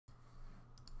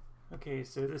Okay,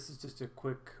 so this is just a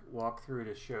quick walkthrough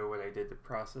to show what I did to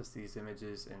process these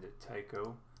images into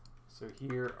Tycho. So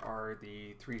here are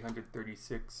the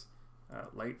 336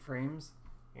 light frames,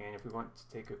 and if we want to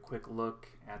take a quick look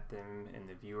at them in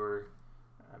the viewer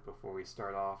before we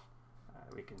start off,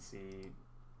 we can see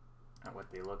what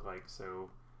they look like. So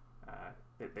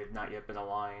they've not yet been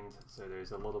aligned, so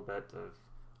there's a little bit of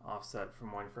offset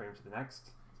from one frame to the next.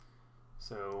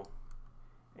 So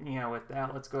anyhow, with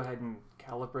that, let's go ahead and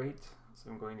calibrate. So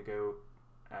I'm going to go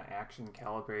Action,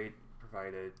 Calibrate,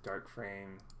 provide a dark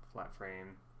frame, flat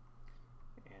frame,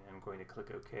 and I'm going to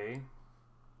click OK.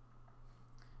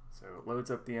 So it loads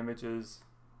up the images,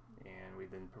 and we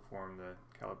then perform the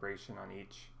calibration on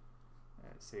each,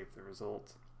 save the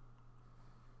result.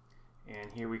 And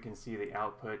here we can see the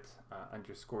output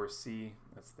 _C,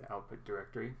 that's the output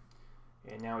directory.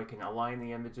 And now we can align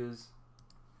the images.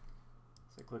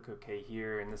 So click OK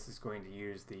here, and this is going to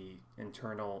use the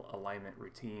internal alignment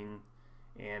routine.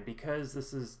 And because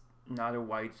this is not a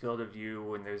wide field of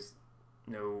view and there's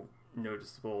no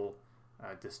noticeable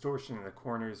distortion in the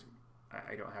corners,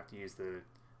 I don't have to use the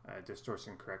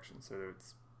distortion correction. So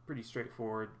it's pretty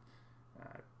straightforward,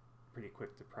 pretty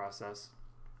quick to process.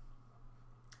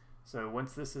 So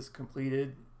once this is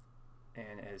completed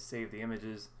and has saved the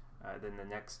images, then the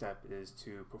next step is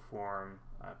to perform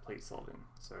plate solving.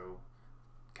 So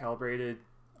calibrated,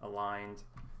 aligned,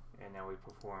 and now we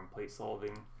perform plate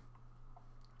solving.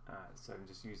 So I'm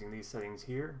just using these settings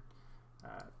here,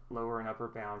 lower and upper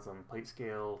bounds on plate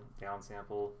scale,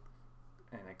 downsample,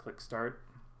 and I click start.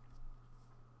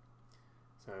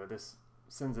 So this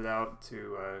sends it out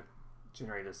to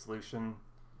generate a solution,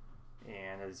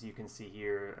 and as you can see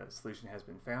here, a solution has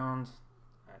been found.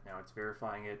 Now it's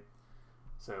verifying it.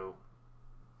 So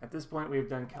at this point we've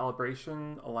done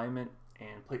calibration, alignment,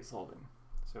 and plate solving.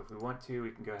 So if we want to,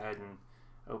 we can go ahead and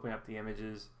open up the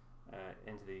images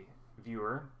into the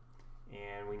viewer,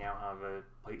 and we now have a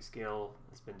plate scale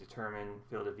that's been determined,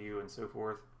 field of view, and so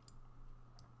forth.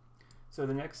 So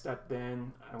the next step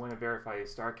then, I want to verify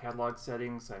star catalog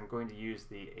settings. So I'm going to use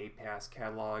the APAS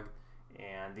catalog,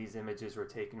 and these images were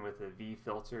taken with a V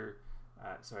filter,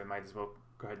 so I might as well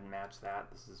go ahead and match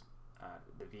that. This is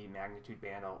the V magnitude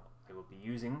band I will be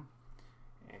using,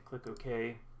 and click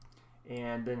OK.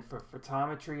 And then for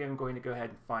photometry, I'm going to go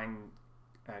ahead and find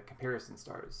comparison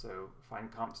stars. So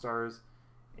find comp stars,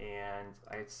 and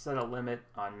I set a limit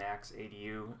on max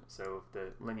ADU. So if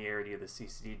the linearity of the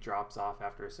CCD drops off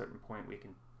after a certain point, we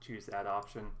can choose that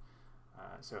option.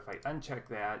 So if I uncheck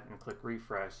that and click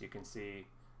refresh, you can see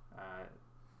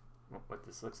what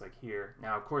this looks like here.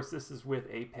 Now, of course, this is with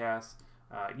APAS.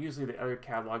 Usually the other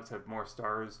catalogs have more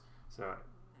stars, so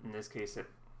in this case it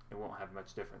won't have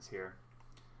much difference here.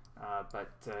 But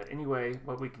anyway,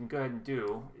 what we can go ahead and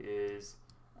do is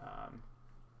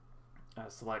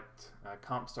select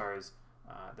comp stars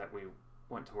that we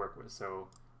want to work with. So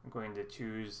I'm going to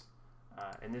choose,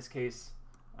 in this case,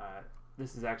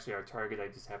 this is actually our target. I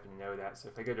just happen to know that. So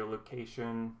if I go to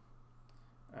location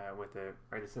with the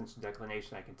right ascension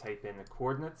declination, I can type in the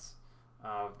coordinates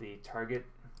of the target,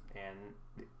 and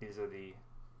these are the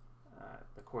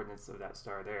coordinates of that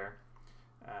star there.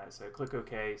 So click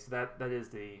OK. So that is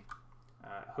the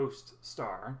host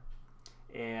star,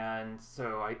 and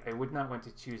so I would not want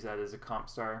to choose that as a comp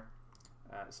star.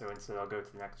 So instead I'll go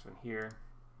to the next one here,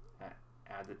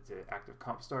 add it to active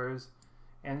comp stars,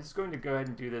 and I'm just going to go ahead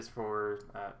and do this for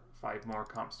 5 more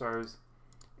comp stars.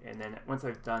 And then once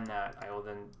I've done that, I will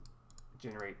then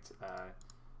generate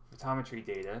photometry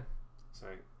data. So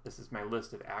this is my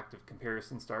list of active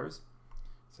comparison stars.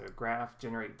 So graph,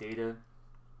 generate data.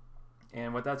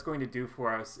 And what that's going to do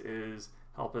for us is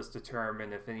help us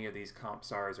determine if any of these comp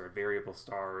stars are variable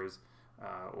stars,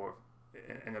 or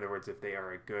in other words, if they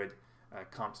are a good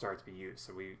comp star to be used.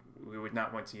 So we would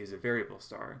not want to use a variable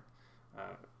star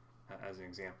as an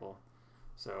example.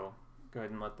 So go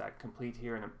ahead and let that complete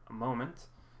here in a moment.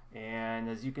 And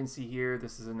as you can see here,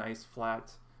 this is a nice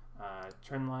flat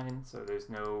trend line, so there's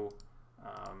no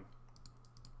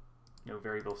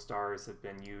variable stars have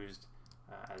been used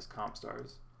as comp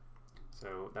stars.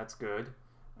 So that's good.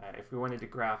 If we wanted to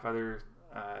graph other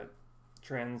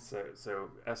trends, so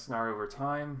SNR over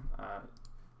time,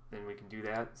 then we can do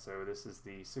that. So this is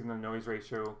the signal noise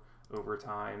ratio over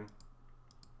time.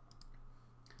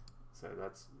 So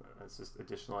that's just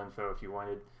additional info if you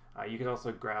wanted. You could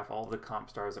also graph all the comp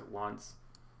stars at once.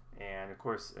 And of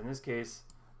course, in this case,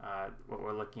 what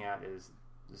we're looking at is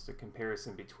just a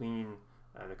comparison between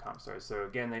the comp stars. So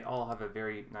again, they all have a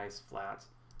very nice flat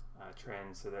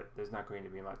trend, so that there's not going to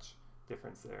be much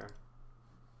difference there.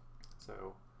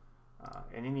 So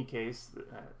In any case,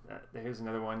 here's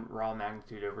another one, raw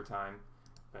magnitude over time.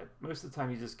 But most of the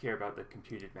time you just care about the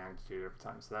computed magnitude over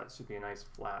time. So that should be a nice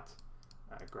flat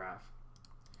graph.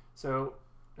 So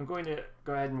I'm going to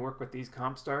go ahead and work with these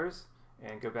comp stars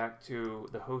and go back to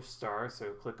the host star.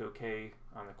 So click OK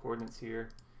on the coordinates here.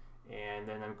 And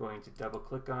then I'm going to double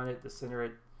click on it to center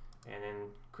it and then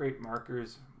create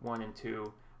markers 1 and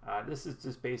 2. This is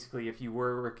just basically if you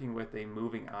were working with a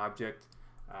moving object,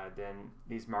 then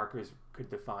these markers could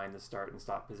define the start and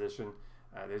stop position.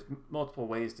 There's multiple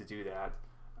ways to do that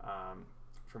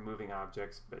for moving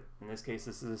objects, but in this case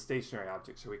this is a stationary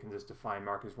object, so we can just define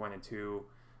markers 1 and 2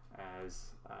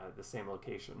 as the same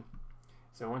location.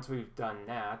 So once we've done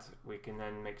that, we can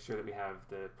then make sure that we have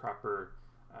the proper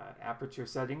aperture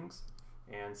settings.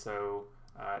 And so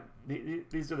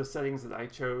these are the settings that I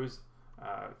chose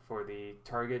for the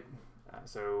target.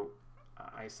 So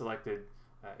I selected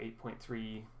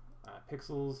 8.3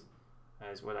 pixels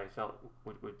as what I felt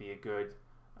would be a good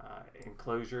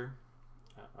enclosure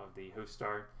of the host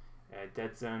star.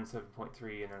 Dead zone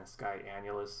 7.3, and then a sky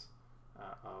annulus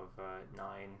of 9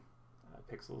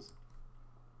 pixels.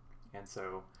 And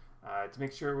so to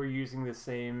make sure we're using the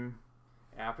same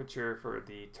aperture for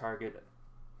the target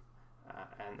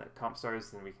and the comp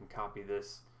stars, then we can copy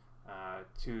this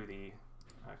to the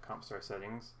comp star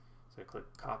settings. So click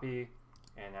copy,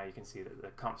 and now you can see that the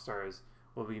comp stars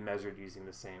will be measured using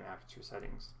the same aperture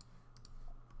settings.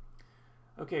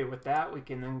 Okay, with that we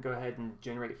can then go ahead and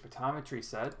generate Photometry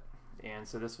Set, and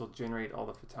so this will generate all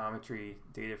the photometry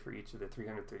data for each of the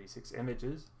 336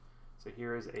 images. So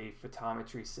here is a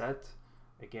Photometry Set,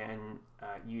 again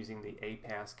using the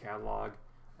APAS catalog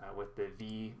with the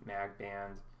V mag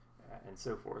band and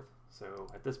so forth. So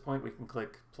at this point we can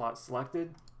click plot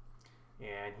selected,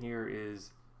 and here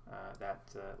is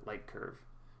that light curve.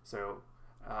 So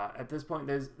at this point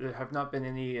there have not been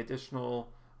any additional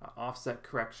offset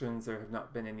corrections, there have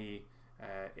not been any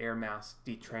air mass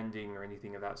detrending or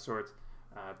anything of that sort,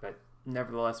 but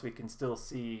nevertheless we can still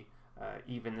see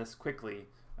even this quickly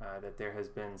that there has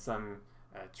been some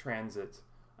transit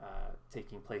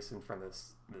taking place in front of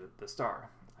the star,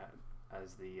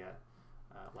 as the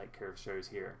light curve shows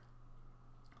here.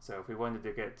 So if we wanted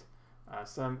to get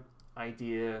some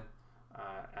idea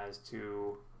as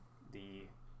to the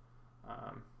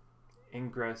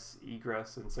ingress,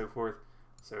 egress, and so forth,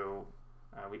 so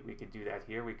we could do that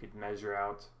here. We could measure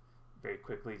out very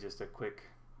quickly just a quick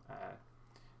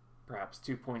perhaps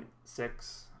 2.6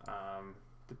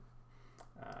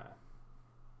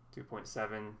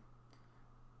 2.7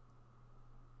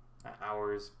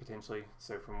 hours potentially,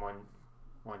 so from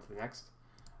one to the next.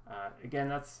 Again,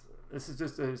 this is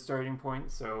just a starting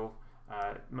point, so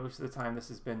most of the time this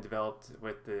has been developed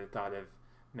with the thought of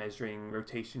measuring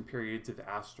rotation periods of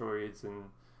asteroids and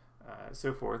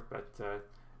so forth, but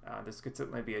this could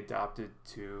certainly be adopted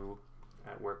to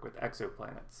work with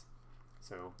exoplanets.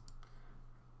 So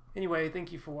anyway,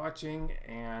 thank you for watching,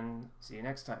 and see you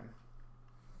next time.